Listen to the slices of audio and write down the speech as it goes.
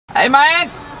Hey man,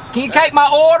 can you take my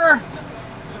order?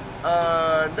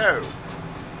 No.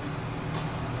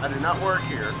 I do not work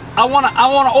here. I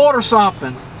wanna order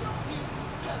something.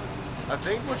 I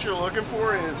think what you're looking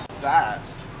for is that.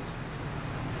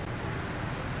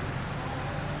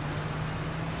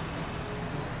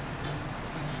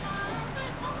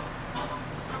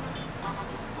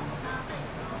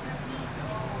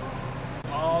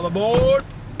 All aboard.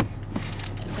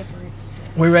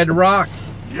 We ready to rock?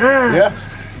 Yeah. Yeah.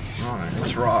 All right,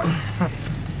 let's rock.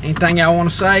 Anything y'all want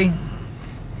to say?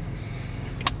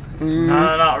 No,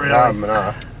 not really. Nah.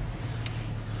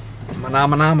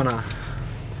 Mana.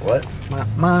 What?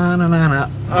 Mana.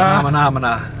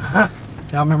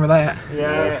 Y'all remember that?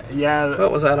 Yeah.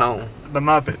 What was that on? The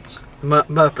Muppets.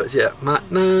 Muppets, yeah.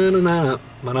 Mana.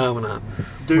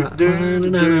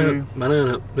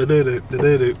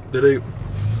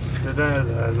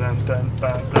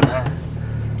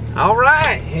 All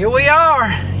right, here we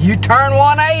are. U-turn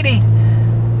 180,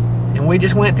 and we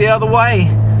just went the other way.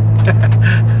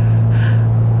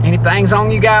 Anything's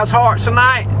on you guys' hearts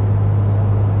tonight?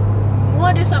 We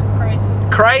want to do something crazy.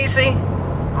 Crazy?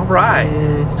 All right.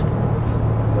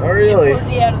 Not really.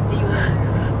 Completely out of the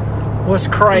ordinary. What's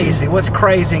crazy? What's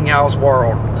crazy in y'all's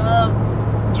world?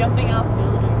 Jumping off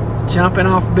buildings. Jumping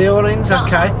off buildings?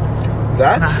 Okay.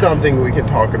 That's something we can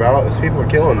talk about, is people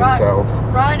killing themselves.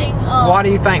 Riding, Why do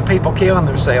you think people killing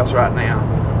themselves right now?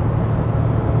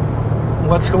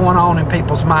 What's going on in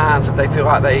people's minds that they feel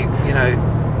like they, you know,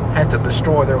 have to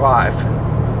destroy their life?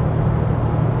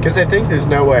 Because they think there's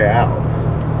no way out.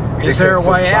 Is there a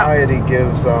way out? Society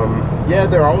gives, yeah,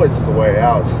 there always is a way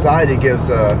out. Society gives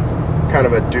a kind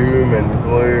of a doom and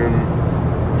gloom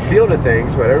feel to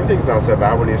things, but everything's not so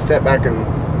bad when you step back and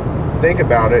think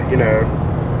about it, you know.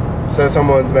 So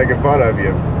someone's making fun of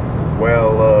you.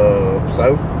 Well,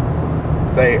 so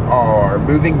they are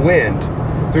moving wind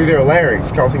through their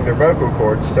larynx, causing their vocal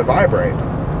cords to vibrate.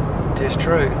 It's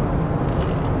true.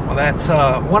 Well, that's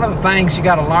one of the things you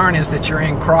got to learn is that you're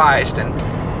in Christ, and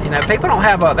you know people don't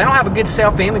have a good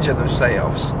self-image of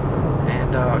themselves.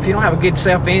 And if you don't have a good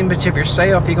self-image of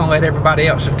yourself, you're gonna let everybody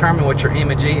else determine what your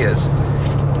image is.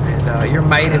 And you're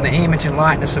made in the image and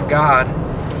likeness of God.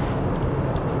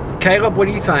 Caleb, what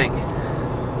do you think?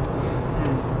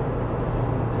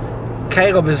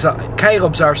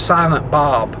 Caleb's our Silent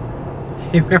Bob.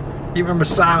 You remember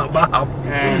Silent Bob?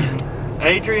 And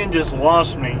Adrian just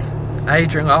lost me.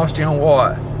 Adrian lost you on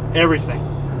what? Everything.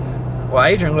 Well,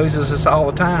 Adrian loses us all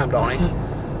the time, don't he?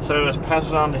 So let's pass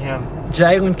it on to him.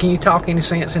 Jalen, can you talk any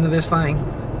sense into this thing?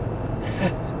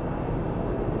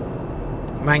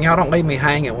 Man, y'all don't leave me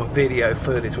hanging with video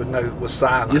footage with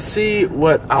silence. You see,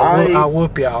 I'll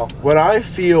whoop y'all. What I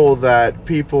feel that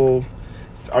people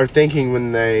are thinking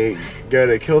when they go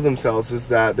to kill themselves is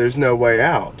that there's no way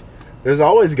out. There's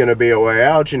always going to be a way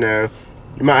out, you know.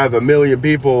 You might have a million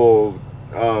people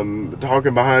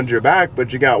talking behind your back,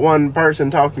 but you got one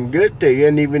person talking good to you,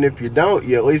 and even if you don't,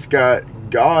 you at least got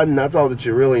God, and that's all that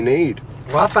you really need.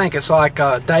 Well, I think it's like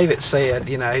David said,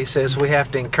 you know, he says we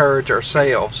have to encourage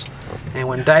ourselves. And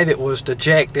when David was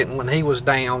dejected and when he was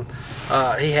down,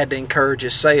 he had to encourage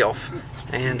himself.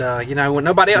 And you know, when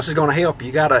nobody else is going to help you,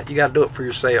 you gotta do it for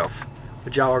yourself.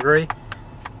 Would y'all agree?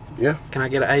 Yeah. Can I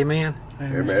get an amen?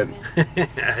 Amen.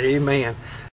 Amen.